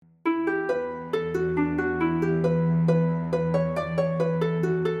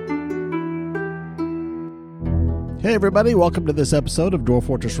Hey everybody, welcome to this episode of Dwarf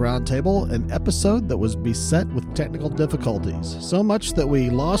Fortress Roundtable, an episode that was beset with technical difficulties. So much that we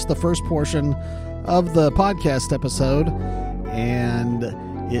lost the first portion of the podcast episode, and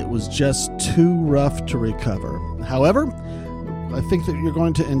it was just too rough to recover. However, I think that you're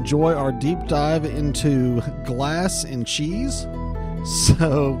going to enjoy our deep dive into glass and cheese.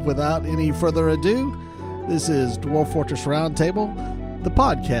 So without any further ado, this is Dwarf Fortress Roundtable, the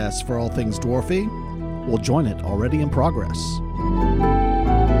podcast for all things dwarfy. We'll join it already in progress.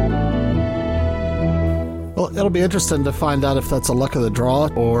 Well, it'll be interesting to find out if that's a luck of the draw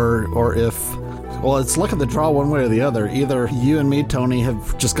or if, well, it's luck of the draw one way or the other. Either you and me, Tony,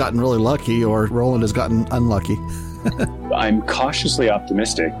 have just gotten really lucky or Roland has gotten unlucky. I'm cautiously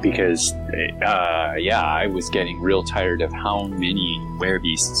optimistic because, I was getting real tired of how many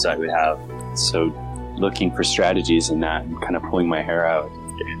werebeasts I would have. So looking for strategies in that and kind of pulling my hair out.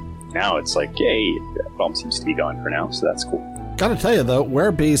 Now it's like, yay, that problem seems to be gone for now, so that's cool. Gotta tell you, though,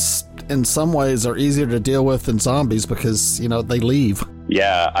 werebeasts in some ways are easier to deal with than zombies because, they leave.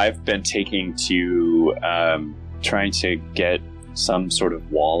 Yeah, I've been taking to trying to get some sort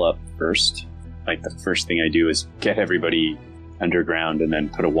of wall up first. Like, the first thing I do is get everybody underground and then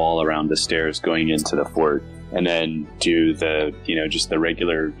put a wall around the stairs going into the fort. And then do the, just the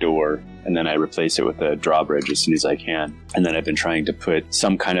regular door. And then I replace it with a drawbridge as soon as I can. And then I've been trying to put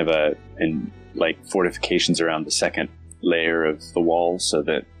some kind of fortifications around the second layer of the wall so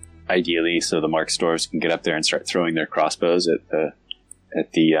that ideally, so the Mark stores can get up there and start throwing their crossbows at the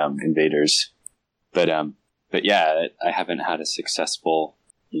invaders. But yeah, I haven't had a successful,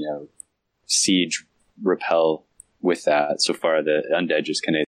 siege repel with that. So far, the undead just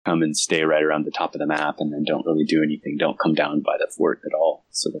kind of come and stay right around the top of the map and then don't really do anything, don't come down by the fort at all.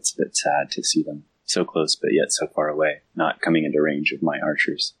 So that's a bit sad to see them so close but yet so far away, not coming into range of my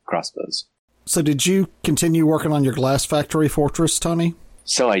archers' crossbows. So did you continue working on your glass factory fortress, Tony?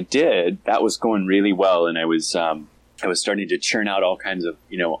 So I did. That was going really well, and I was starting to churn out all kinds of,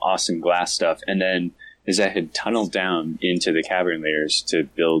 awesome glass stuff. And then as I had tunneled down into the cavern layers to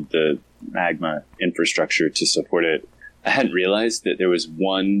build the magma infrastructure to support it, I hadn't realized that there was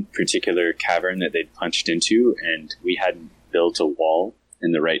one particular cavern that they'd punched into, and we hadn't built a wall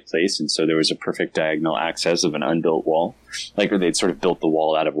in the right place, and so there was a perfect diagonal access of an unbuilt wall. Like, they'd sort of built the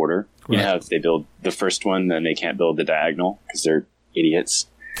wall out of order. Right. If they build the first one, then they can't build the diagonal because they're idiots.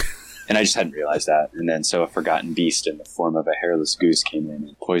 And I just hadn't realized that. And then so a forgotten beast in the form of a hairless goose came in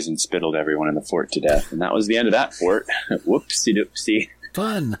and poison spittled everyone in the fort to death. And that was the end of that fort. Whoopsie-doopsie.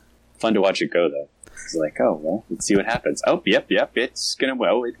 Fun To watch it go, though. It's like, oh, well, let's see what happens. Oh, yep, it's gonna,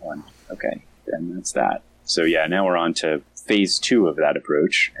 it won. Okay, then that's that. So yeah, now we're on to phase 2 of that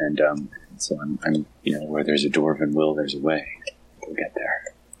approach, and so I'm where there's a dwarven will, there's a way. We'll get there.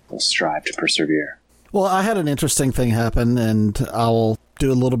 We'll strive to persevere. Well, I had an interesting thing happen, and I'll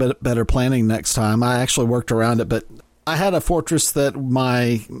do a little bit better planning next time. I actually worked around it, but I had a fortress that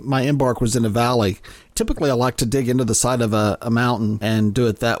my embark was in a valley. Typically, I like to dig into the side of a mountain and do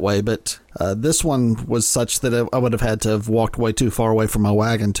it that way, but this one was such that I would have had to have walked way too far away from my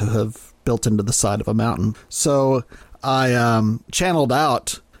wagon to have built into the side of a mountain. So I channeled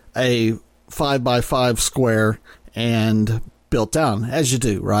out a 5x5 square and built down, as you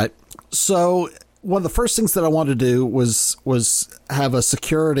do, right? So one of the first things that I wanted to do was have a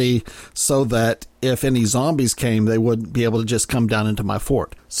security so that if any zombies came, they wouldn't be able to just come down into my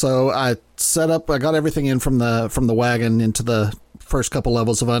fort. So I got everything in from the wagon into the first couple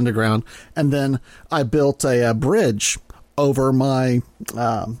levels of underground, and then I built a bridge over my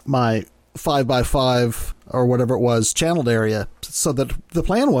 5x5 or whatever it was channeled area. So that the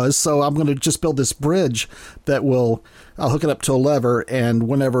plan was, I'm going to just build this bridge that I'll hook it up to a lever, and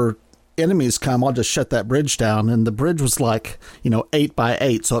whenever enemies come, I'll just shut that bridge down. And the bridge was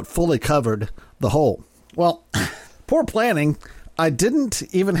 8x8, so it fully covered the hole. Well, poor planning. I didn't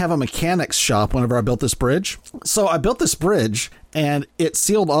even have a mechanics shop whenever I built this bridge. So I built this bridge, and it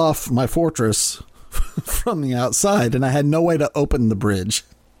sealed off my fortress from the outside, and I had no way to open the bridge.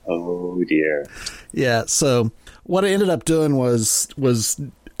 Oh, dear. Yeah, so what I ended up doing was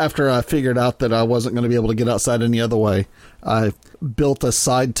after I figured out that I wasn't going to be able to get outside any other way, I built a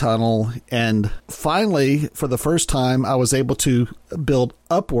side tunnel, and finally, for the first time, I was able to build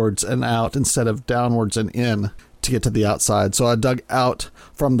upwards and out instead of downwards and in to get to the outside. So I dug out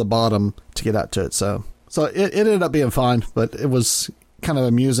from the bottom to get out to it. So it ended up being fine, but it was kind of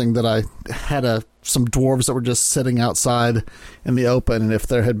amusing that I had some dwarves that were just sitting outside in the open, and if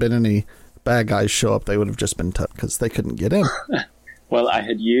there had been any bad guys show up, they would have just been tough because they couldn't get in. Well, I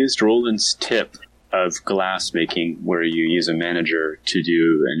had used Roland's tip of glass making where you use a manager to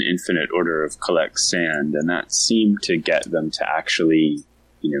do an infinite order of collect sand, and that seemed to get them to actually,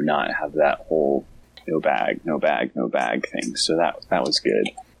 not have that whole no bag thing. So that was good.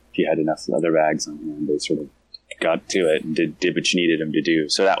 If you had enough leather bags on hand, they sort of got to it and did what you needed them to do.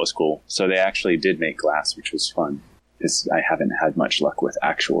 So that was cool. So they actually did make glass, which was fun. I haven't had much luck with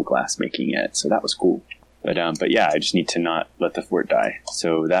actual glass making yet, so that was cool. But yeah, I just need to not let the fort die.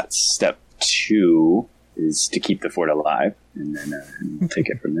 So that's step 2, is to keep the fort alive, and then we'll take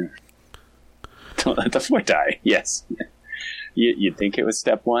it from there. Don't let the fort die. Yes, you'd think it was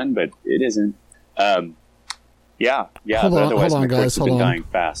step 1, but it isn't. Yeah. Hold on, guys. Hold on. Dying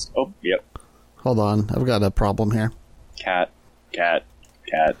fast. Oh, yep. Hold on, I've got a problem here. Cat.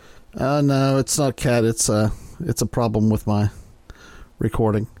 No, it's not cat. It's a problem with my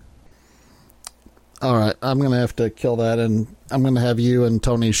recording. All right, I'm going to have to kill that, and I'm going to have you and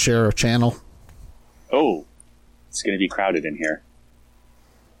Tony share a channel. Oh, it's going to be crowded in here.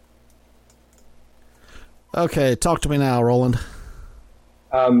 Okay, talk to me now, Roland.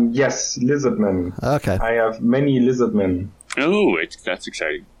 Yes, lizardmen. Okay. I have many lizardmen. Oh, that's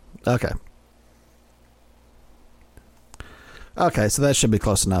exciting. Okay, so that should be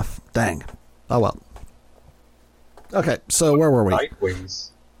close enough. Dang. Oh, well. Okay, so where were we? Nightwings.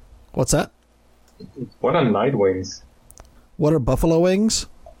 What's that? What are nightwings? What are buffalo wings?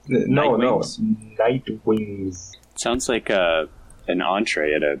 No, nightwings. Sounds like an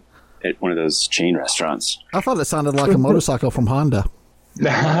entree at one of those chain restaurants. I thought it sounded like a motorcycle from Honda.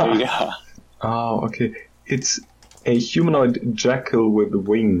 Yeah. Oh, okay. It's a humanoid jackal with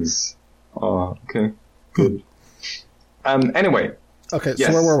wings. Oh, okay. Good. Anyway. Okay, yes.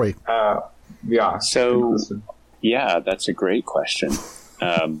 So where were we? Yeah. So, yeah, that's a great question.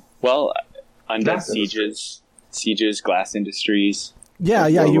 Well, undead sieges, glass industries. Yeah,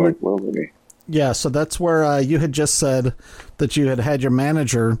 where were we? Yeah, so that's where you had just said that you had your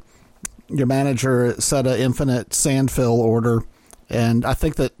manager set an infinite sand fill order, and I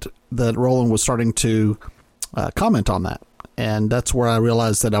think that Roland was starting to comment on that, and that's where I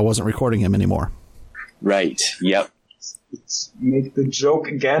realized that I wasn't recording him anymore. Right. Yep. Let's make the joke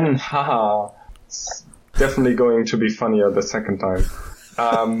again. Haha. It's definitely going to be funnier the second time.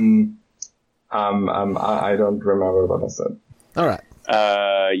 I don't remember what I said. All right.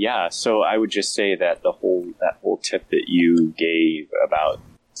 Yeah. So I would just say that that whole tip that you gave about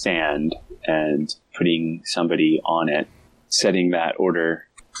sand and putting somebody on it, setting that order,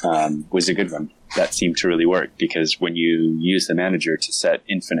 was a good one. That seemed to really work, because when you use the manager to set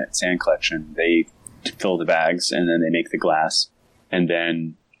infinite sand collection, they fill the bags and then they make the glass. And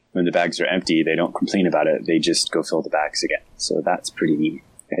then when the bags are empty, they don't complain about it. They just go fill the bags again. So that's pretty neat.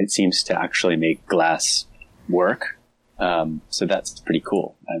 It seems to actually make glass work. So that's pretty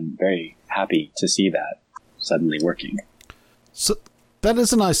cool. I'm very happy to see that suddenly working. So that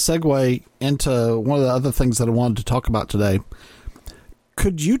is a nice segue into one of the other things that I wanted to talk about today.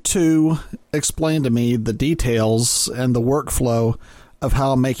 Could you two explain to me the details and the workflow of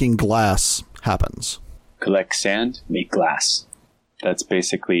how making glass happens? Collect sand, make glass. That's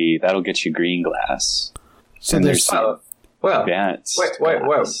basically, that'll get you green glass. So and there's advanced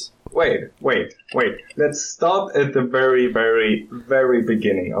glass. Wait. Let's start at the very, very, very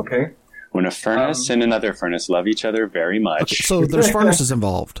beginning, okay? When a furnace and another furnace love each other very much. Okay, so there's furnaces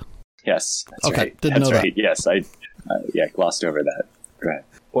involved. Yes, that's okay, right. Didn't that's know right. that. Yes, I glossed over that. Go ahead.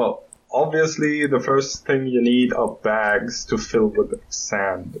 Well, obviously the first thing you need are bags to fill with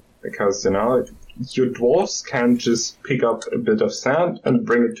sand, because, your dwarves can't just pick up a bit of sand and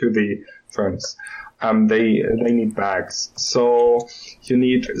bring it to the furnace. They need bags. So you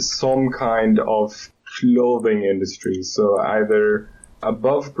need some kind of clothing industry. So either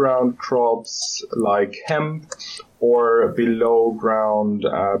above ground crops like hemp or below ground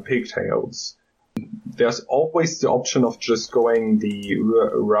pigtails. There's always the option of just going the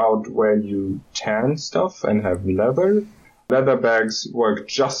route where you tan stuff and have leather. Leather bags work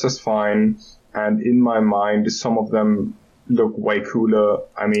just as fine. And in my mind, some of them look way cooler.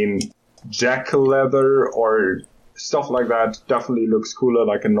 I mean, jackal leather or stuff like that definitely looks cooler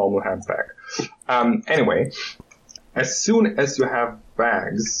like a normal handbag. Anyway, as soon as you have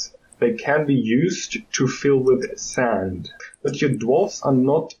bags, they can be used to fill with sand. But your dwarves are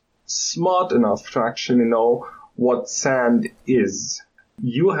not smart enough to actually know what sand is.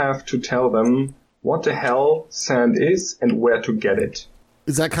 You have to tell them what the hell sand is and where to get it.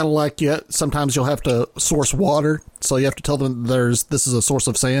 Is that kind of like sometimes you'll have to source water, so you have to tell them this is a source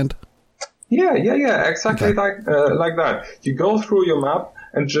of sand? Yeah, exactly. Okay. Like that. You go through your map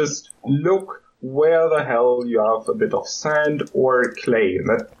and just look where the hell you have a bit of sand or clay.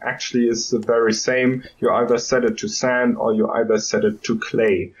 That actually is the very same. You either set it to sand or you either set it to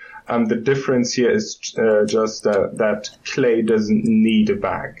clay. The difference here is just that clay doesn't need a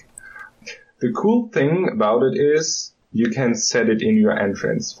bag. The cool thing about it is you can set it in your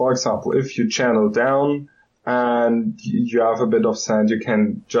entrance. For example, if you channel down and you have a bit of sand, you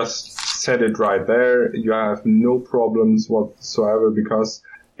can just set it right there. You have no problems whatsoever because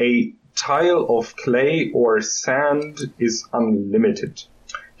a tile of clay or sand is unlimited.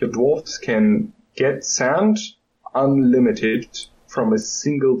 Your dwarves can get sand unlimited from a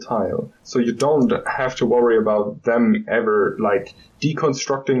single tile. So you don't have to worry about them ever like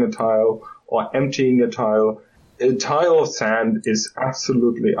deconstructing a tile or emptying a tile. A tile of sand is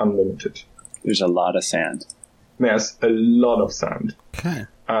absolutely unlimited. There's a lot of sand. There's a lot of sand. Okay.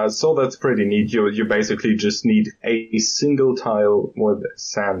 So that's pretty neat. You basically just need a single tile with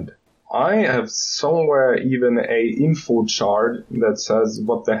sand. I have somewhere even a info chart that says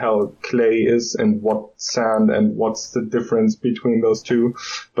what the hell clay is and what sand and what's the difference between those two.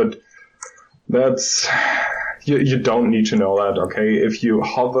 But that's, you don't need to know that, okay? If you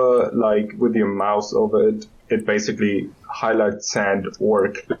hover like with your mouse over it, it basically highlights sand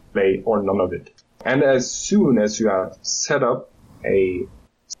or clay or none of it. And as soon as you have set up a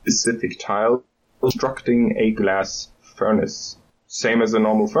specific tile, constructing a glass furnace. Same as a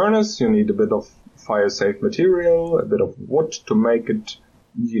normal furnace, you need a bit of fire-safe material, a bit of wood to make it.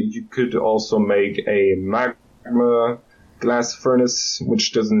 You could also make a magma glass furnace,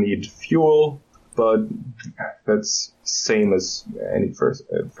 which doesn't need fuel, but that's same as any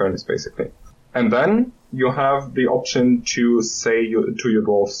furnace, basically. And then you have the option to say to your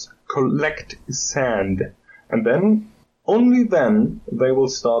dwarves, collect sand. And then, only then, they will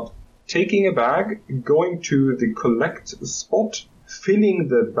start taking a bag, going to the collect spot, filling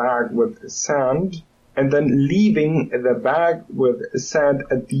the bag with sand, and then leaving the bag with sand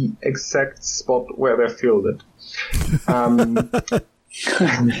at the exact spot where they filled it.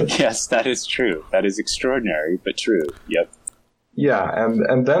 Yes, that is true. That is extraordinary, but true. Yep. Yeah,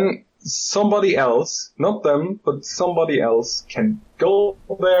 and then somebody else, not them, but somebody else can go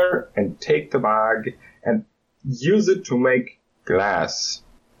there and take the bag and use it to make glass.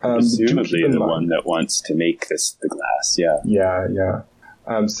 Presumably the one that wants to make the glass, yeah. Yeah.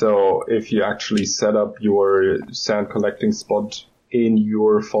 So if you actually set up your sand collecting spot in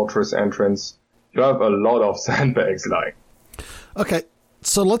your fortress entrance, you have a lot of sandbags lying. Okay,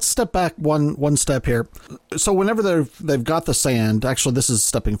 so let's step back one step here. So whenever they've got the sand, actually this is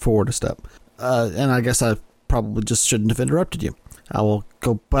stepping forward a step, and I guess I probably just shouldn't have interrupted you. I will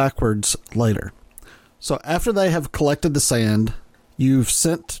go backwards later. So after they have collected the sand,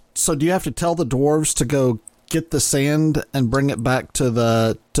 so do you have to tell the dwarves to go get the sand and bring it back to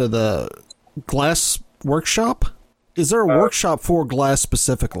the glass workshop? Is there a workshop for glass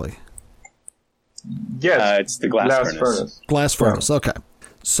specifically? Yes, it's the glass furnace. Glass furnace, okay.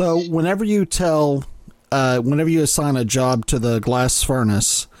 So whenever you assign a job to the glass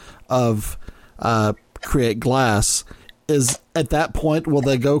furnace of create glass, is at that point will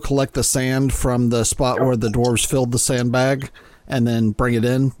they go collect the sand from the spot where the dwarves filled the sandbag and then bring it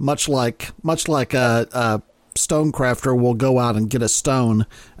in, much like a stone crafter will go out and get a stone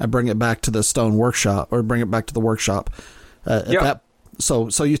and bring it back to the stone workshop or bring it back to the workshop.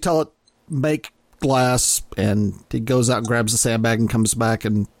 So you tell it make glass, and it goes out and grabs the sandbag and comes back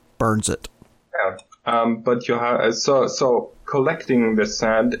and burns it. Yeah, but you have so collecting the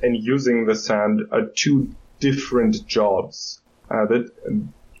sand and using the sand are two different jobs. That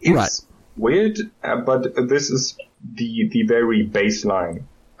is right. Weird, but this is the very baseline.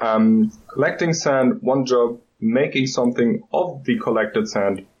 Collecting sand, one job. Making something of the collected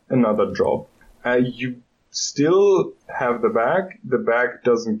sand, another job. You still have the bag. The bag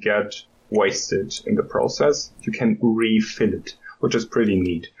doesn't get wasted in the process. You can refill it, which is pretty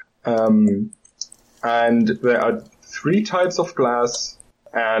neat. And there are 3 types of glass,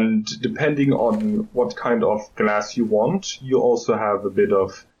 and depending on what kind of glass you want, you also have a bit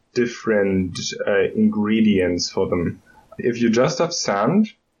of different ingredients for them. If you just have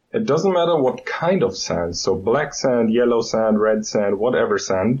sand, it doesn't matter what kind of sand, so black sand, yellow sand, red sand, whatever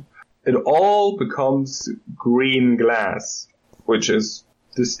sand, it all becomes green glass, which is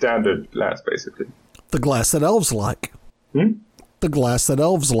the standard glass, basically. The glass that elves like. The glass that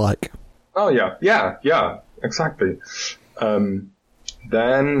elves like. Oh, yeah, exactly.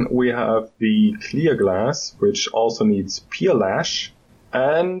 Then we have the clear glass, which also needs pearlash,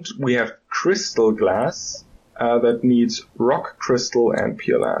 and we have crystal glass, that needs rock crystal and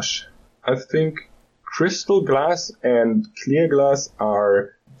pearlash. I think crystal glass and clear glass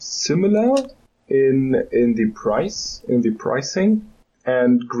are similar, in the pricing,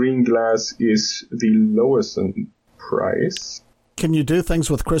 and green glass is the lowest in price. Can you do things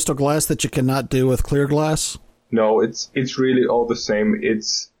with crystal glass that you cannot do with clear glass? No, it's really all the same.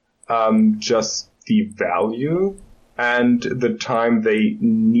 It's just the value and the time they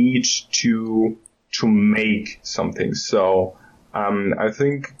need to make something. So I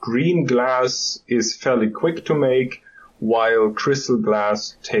think green glass is fairly quick to make, while crystal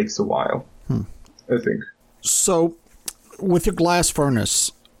glass takes a while. I think. So, with your glass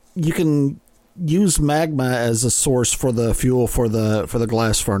furnace, you can use magma as a source for the fuel for the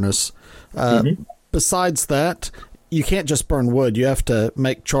glass furnace. Besides that, you can't just burn wood. You have to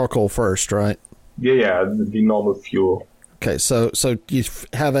make charcoal first, right? Yeah, the normal fuel. Okay, so you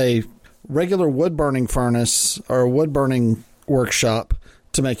have a regular wood burning furnace or a wood burning workshop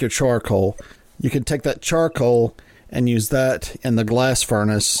to make your charcoal. You can take that charcoal and use that in the glass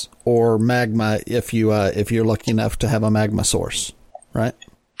furnace or magma if you're lucky enough to have a magma source, right?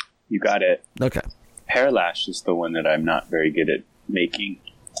 You got it. Okay. Pearlash is the one that I'm not very good at making.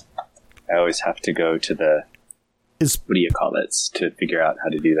 I always have to go to what do you call it, to figure out how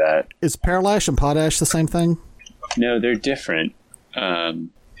to do that. Is pearlash and potash the same thing? No, they're different.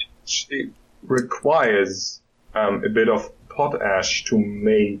 It requires a bit of potash to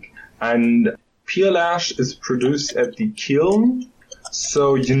make, and pearlash is produced at the kiln,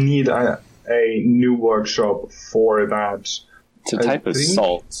 so you need a new workshop for that. It's a type of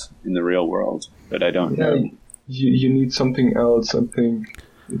salt in the real world, but I don't know. You need something else, I think.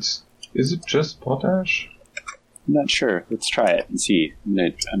 Is it just potash? I'm not sure. Let's try it and see.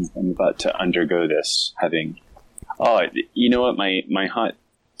 I'm about to undergo this. You know what? My hot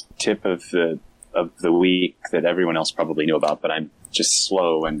tip of the week that everyone else probably knew about, but I'm just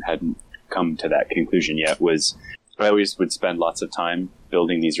slow and hadn't come to that conclusion yet, was I always would spend lots of time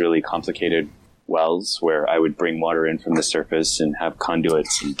building these really complicated wells where I would bring water in from the surface and have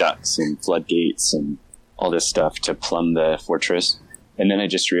conduits and ducts and floodgates and all this stuff to plumb the fortress. And then I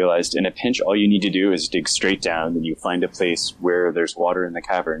just realized, in a pinch, all you need to do is dig straight down, and you find a place where there's water in the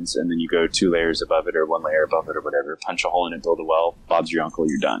caverns, and then you go 2 layers above it or 1 layer above it or whatever, punch a hole in it, build a well, Bob's your uncle,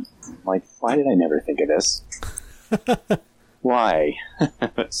 you're done. I'm like, why did I never think of this? Why?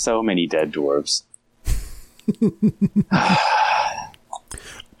 So many dead dwarves.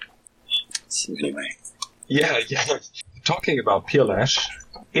 So anyway. Yeah. Talking about pearlash,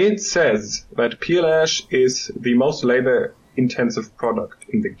 it says that pearlash is the most labor-intensive product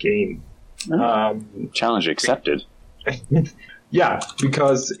in the game. Challenge accepted. Yeah,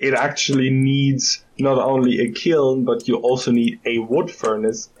 because it actually needs not only a kiln, but you also need a wood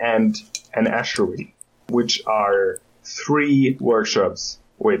furnace and an ashery, which are 3 workshops,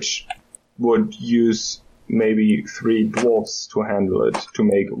 which would use maybe 3 dwarves to handle it, to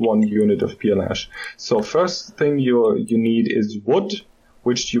make 1 unit of pearlash. So first thing you need is wood,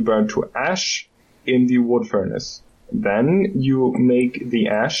 which you burn to ash in the wood furnace. Then you make the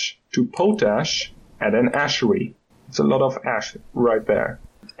ash to potash at an ashery. It's a lot of ash right there.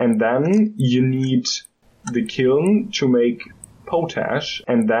 And then you need the kiln to make potash,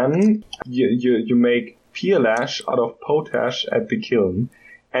 and then you make pearlash out of potash at the kiln.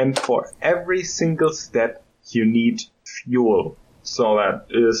 And for every single step, you need fuel. So that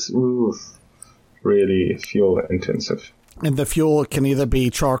is really fuel intensive. And the fuel can either be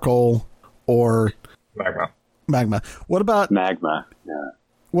charcoal or magma. What about magma? Yeah.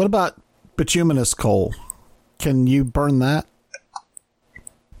 What about bituminous coal? Can you burn that?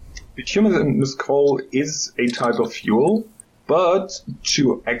 Bituminous coal is a type of fuel, but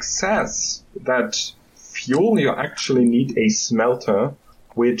to access that fuel, you actually need a smelter,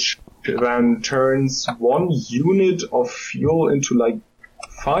 which then turns 1 unit of fuel into like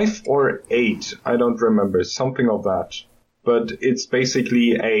 5 or 8. I don't remember, something of that. But it's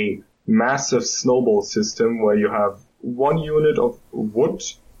basically a massive snowball system where you have 1 unit of wood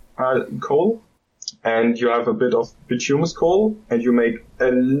coal, and you have a bit of bituminous coal, and you make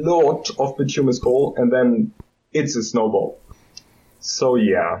a lot of bituminous coal, and then it's a snowball. So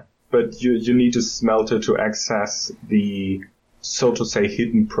yeah, but you need a smelter to access the, so to say,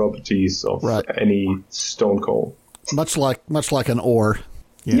 hidden properties of any stone coal. Much like an ore.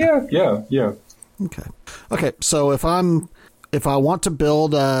 Yeah. Okay. So if I want to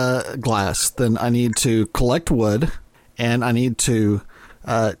build glass, then I need to collect wood, and I need to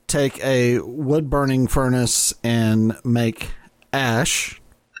take a wood burning furnace and make ash,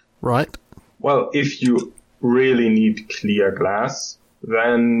 right? Well, if you really need clear glass,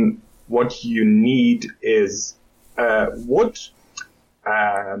 then what you need is wood,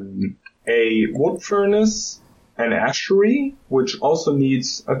 a wood furnace, an ashery, which also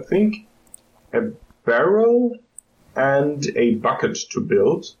needs, I think, a barrel and a bucket to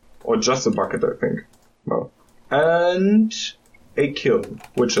build, or just a bucket, I think. No. And a kiln,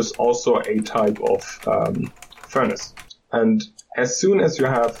 which is also a type of furnace. And as soon as you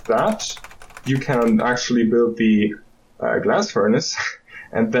have that, you can actually build the glass furnace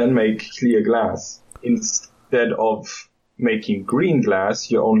and then make clear glass. Instead of making green glass,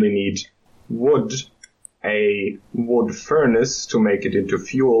 you only need wood, a wood furnace to make it into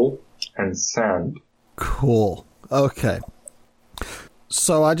fuel, and sand. Cool. Okay.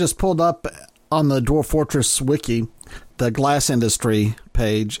 So I just pulled up on the Dwarf Fortress wiki the glass industry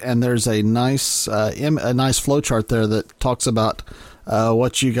page, and there's a nice flowchart there that talks about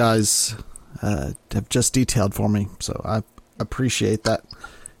what you guys have just detailed for me. So I appreciate that.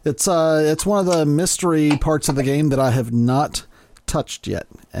 It's one of the mystery parts of the game that I have not touched yet,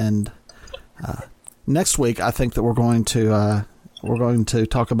 and next week I think that we're going to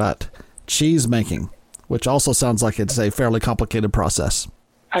talk about cheese making, which also sounds like it's a fairly complicated process.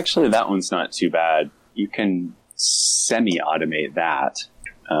 Actually, that one's not too bad. You can semi-automate that.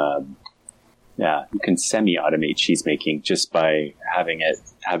 You can semi-automate cheese making just by having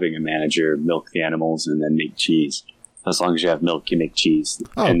a manager milk the animals and then make cheese. As long as you have milk, you make cheese,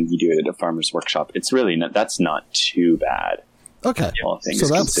 and you do it at a farmer's workshop. It's really that's not too bad. Okay, all things so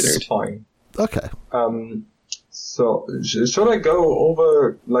that's considered. Fine. Okay. So should I go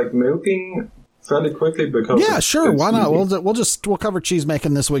over like milking fairly quickly? Because yeah, sure. Why not? Easy. We'll cover cheese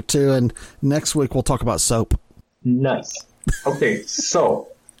making this week too, and next week we'll talk about soap. Nice. Okay, so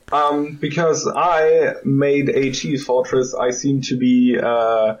because I made a cheese fortress, I seem to be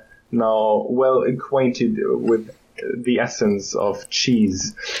now well acquainted with the essence of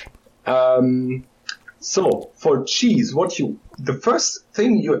cheese. So for cheese, the first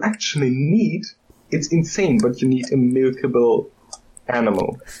thing you actually need, it's insane, but you need a milkable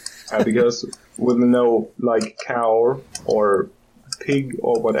animal. Because with no like cow or pig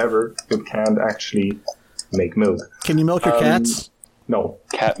or whatever, you can't actually make milk. Can you milk your cats? No.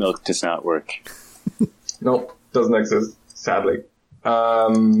 Cat milk does not work. No, doesn't exist, sadly.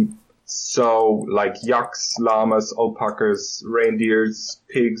 So like yaks, llamas, alpacas, reindeers,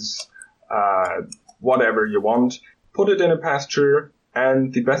 pigs, whatever you want, put it in a pasture,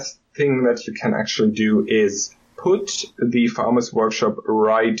 and the best thing that you can actually do is put the farmer's workshop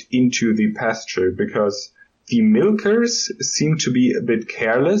right into the pasture, because the milkers seem to be a bit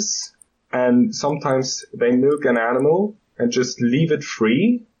careless, and sometimes they milk an animal and just leave it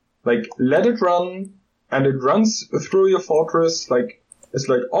free, like let it run, and it runs through your fortress, like it's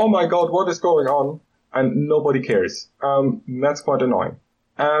like, oh my god, what is going on? And nobody cares. That's quite annoying.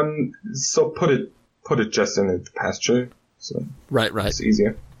 So put it just in the pasture. So right. It's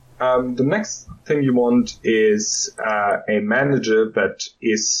easier. The next thing you want is a manager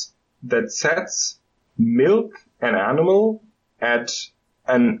that sets milk an animal at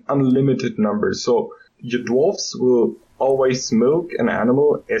an unlimited number. So your dwarves will always milk an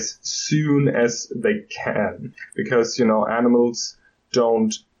animal as soon as they can, because animals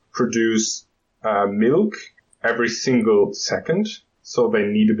don't produce milk every single second, so they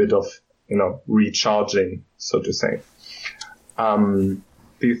need a bit of recharging, so to say.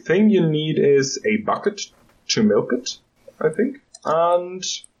 The thing you need is a bucket to milk it, I think. And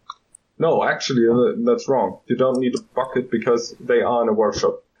no, actually, that's wrong. You don't need a bucket because they are in a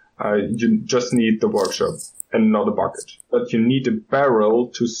workshop. You just need the workshop and not a bucket. But you need a barrel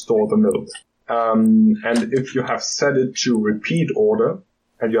to store the milk. And if you have set it to repeat order,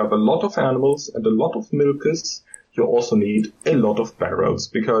 and you have a lot of animals and a lot of milkers, you also need a lot of barrels,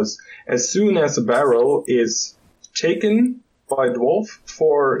 because as soon as a barrel is taken by a dwarf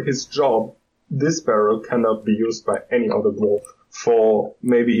for his job, this barrel cannot be used by any other dwarf for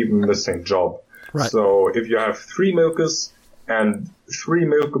maybe even the same job. Right. So if you have 3 milkers and 3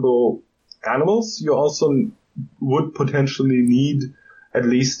 milkable animals, you also would potentially need at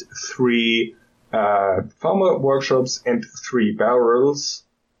least 3 farmer workshops and 3 barrels,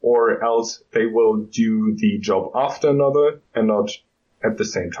 or else they will do the job after another and not at the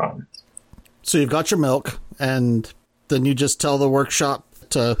same time. So you've got your milk, and then you just tell the workshop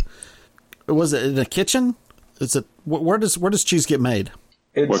to. Was it in a kitchen? Is it where does cheese get made?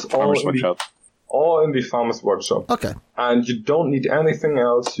 It's all in the farmer's workshop. Okay. And you don't need anything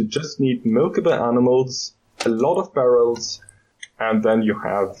else. You just need milkable animals, a lot of barrels, and then you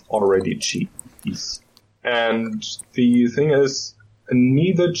have already cheese. And the thing is,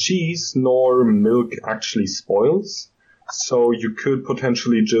 neither cheese nor milk actually spoils. So you could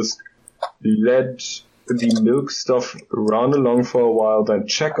potentially just let the milk stuff run along for a while, then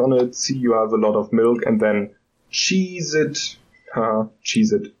check on it, see you have a lot of milk, and then cheese it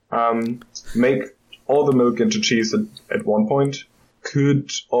cheese it. Make all the milk into cheese at one point.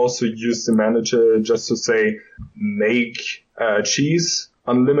 Could also use the manager just to say, make cheese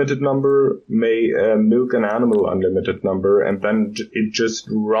unlimited number, milk and animal unlimited number, and then it just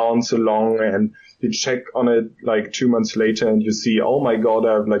rounds along, and you check on it like 2 months later and you see, oh my god,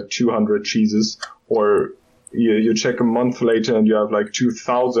 I have like 200 cheeses, or you check a month later and you have like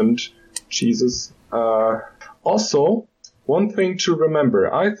 2,000 cheeses. Also, one thing to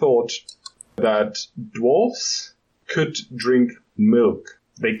remember, I thought that dwarves could drink milk.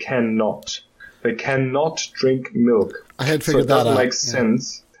 They cannot. They cannot drink milk. I had figured that out. So that it makes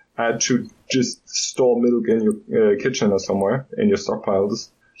sense to just store milk in your kitchen or somewhere in your stockpiles.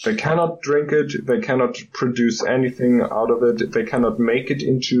 They cannot drink it. They cannot produce anything out of it. They cannot make it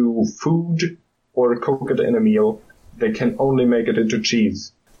into food or cook it in a meal. They can only make it into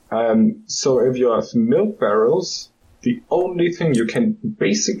cheese. So if you have milk barrels, the only thing you can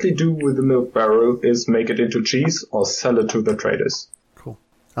basically do with the milk barrel is make it into cheese or sell it to the traders. Cool.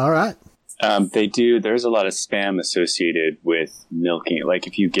 All right. There's a lot of spam associated with milking. Like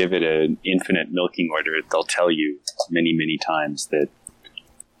if you give it an infinite milking order, they'll tell you many, many times that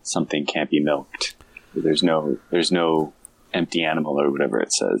something can't be milked. There's no empty animal or whatever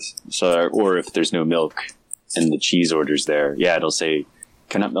it says. So, or if there's no milk and the cheese order's there, it'll say,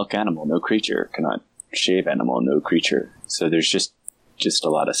 cannot milk animal, no creature, cannot shave animal, no creature. So there's just a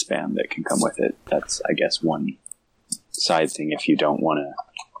lot of spam that can come with it. That's, I guess, one side thing. If you don't want to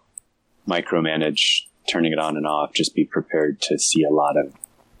micromanage turning it on and off, just be prepared to see a lot of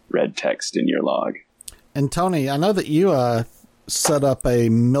red text in your log. And Tony, I know that you set up a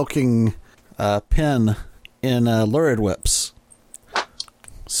milking pen in Lurid Whips.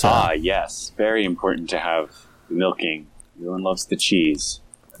 So. Yes. Very important to have the milking. Everyone loves the cheese.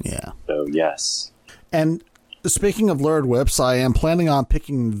 Yeah. So, yes. And speaking of Lurid Whips, I am planning on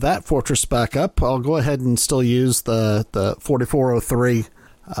picking that fortress back up. I'll go ahead and still use the 4403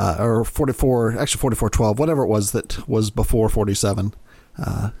 or 4412, whatever it was that was before 47,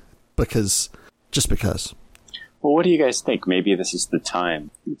 because. Well, what do you guys think? Maybe this is the time.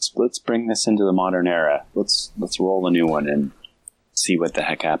 Let's bring this into the modern era. Let's roll a new one and see what the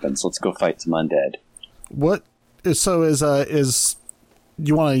heck happens. Let's go fight some undead. What? So is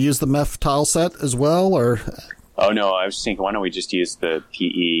you want to use the Meph tile set as well, or? Oh no, I was thinking, why don't we just use the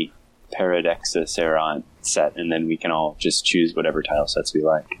PE Paradexus Errant set, and then we can all just choose whatever tile sets we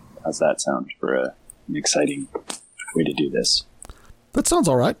like. How's that sound for an exciting way to do this? That sounds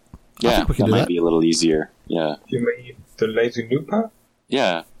all right. Yeah, I think we can do might be a little easier. Yeah. You made the lazy Nupa?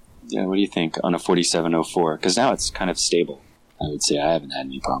 Yeah. Yeah, what do you think on a 4704? Because now it's kind of stable. I would say I haven't had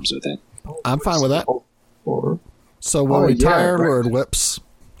any problems with it. I'm fine with that. So we'll retire Lurid Whips.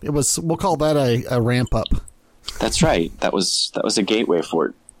 We'll call that a ramp up. That's right. That was a gateway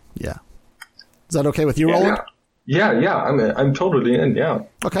fort. Yeah. Is that okay with you, Roland? Yeah. I'm totally in. Yeah.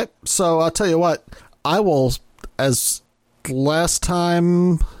 Okay. So I'll tell you what. I will, as last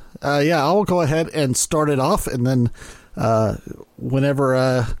time. I will go ahead and start it off, and then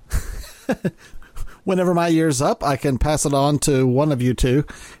whenever my year's up, I can pass it on to one of you two,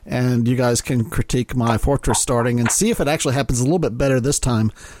 and you guys can critique my fortress starting and see if it actually happens a little bit better this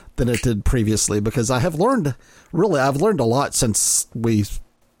time than it did previously, because I've learned a lot since we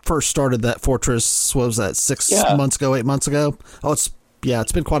first started that fortress. What was that, 8 months ago? Oh, it's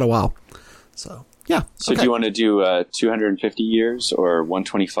been quite a while. So. Yeah. So do you want to do 250 years or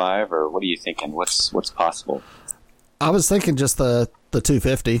 125, or what are you thinking? What's possible? I was thinking just the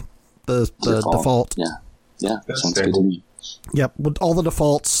 250, the default. Yeah, sounds good to me. Yep, with all the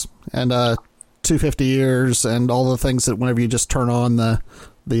defaults and 250 years and all the things that whenever you just turn on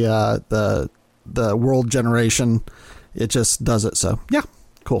the world generation, it just does it. So yeah,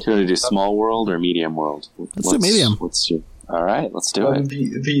 cool. Do you want to do small world or medium world? Let's do medium. All right, let's do it.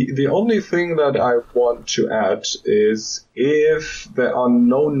 The only thing that I want to add is if there are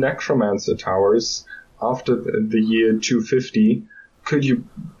no necromancer towers after the year 250, could you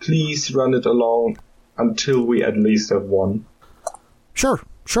please run it along until we at least have one? Sure.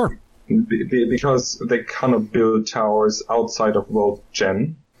 Because they cannot build towers outside of World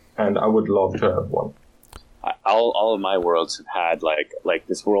Gen, and I would love to have one. All of my worlds have had like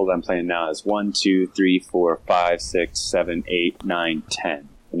this world I'm playing now is 1, 2, 3, 4, 5, 6, 7, 8, 9, 10,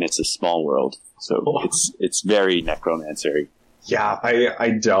 and it's a small world, so it's very necromancer. Yeah, I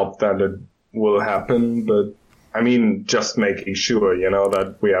doubt that it will happen, but I mean, just making sure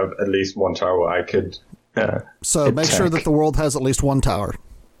that we have at least one tower I could. So make sure that the world has at least one tower.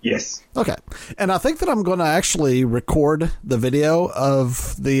 Yes. Okay. And I think that I'm going to actually record the video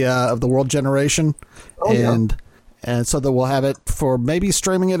of the world generation And so that we'll have it for maybe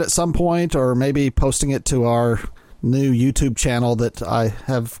streaming it at some point or maybe posting it to our new YouTube channel that I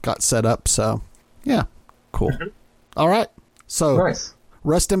have got set up. So, yeah, cool. All right. So, Nice.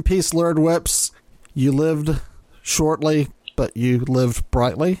 Rest in peace, Lurid Whips. You lived shortly, but you lived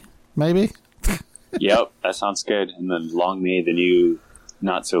brightly, maybe? Yep, that sounds good. And then long may the new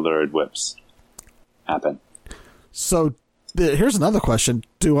not so lurid whips happen. So here's another question.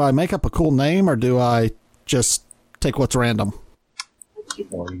 Do I make up a cool name or do I just take what's random?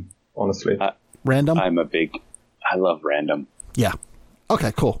 Honestly. Random? I love random. Yeah.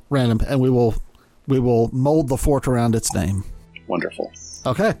 Okay, cool. Random. And we will mold the fort around its name. Wonderful.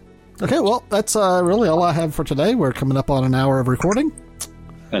 Okay. Okay, well, that's really all I have for today. We're coming up on an hour of recording.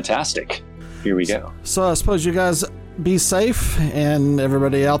 Fantastic. Here we go. So I suppose you guys be safe, and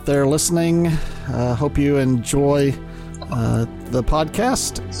everybody out there listening, hope you enjoy the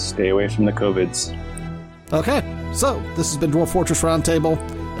podcast. Stay away from the COVIDs. Okay, so this has been Dwarf Fortress Roundtable.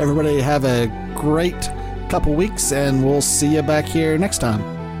 Everybody have a great couple weeks, and we'll see you back here next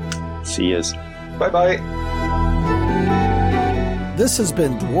time. See yous. Bye-bye. This has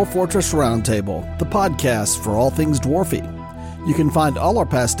been Dwarf Fortress Roundtable, the podcast for all things dwarfy. You can find all our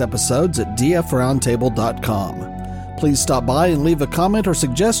past episodes at dfroundtable.com. Please stop by and leave a comment or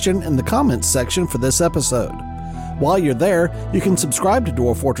suggestion in the comments section for this episode. While you're there, you can subscribe to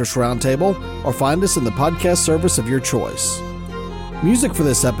Dwarf Fortress Roundtable or find us in the podcast service of your choice. Music for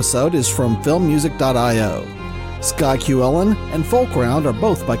this episode is from filmmusic.io. Sky Q Ellen and Folkround are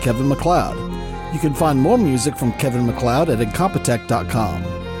both by Kevin MacLeod. You can find more music from Kevin MacLeod at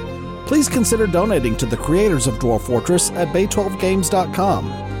incompetech.com. Please consider donating to the creators of Dwarf Fortress at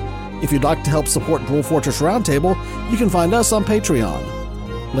bay12games.com. If you'd like to help support Dwarf Fortress Roundtable, you can find us on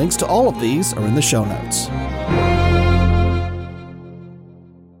Patreon. Links to all of these are in the show notes.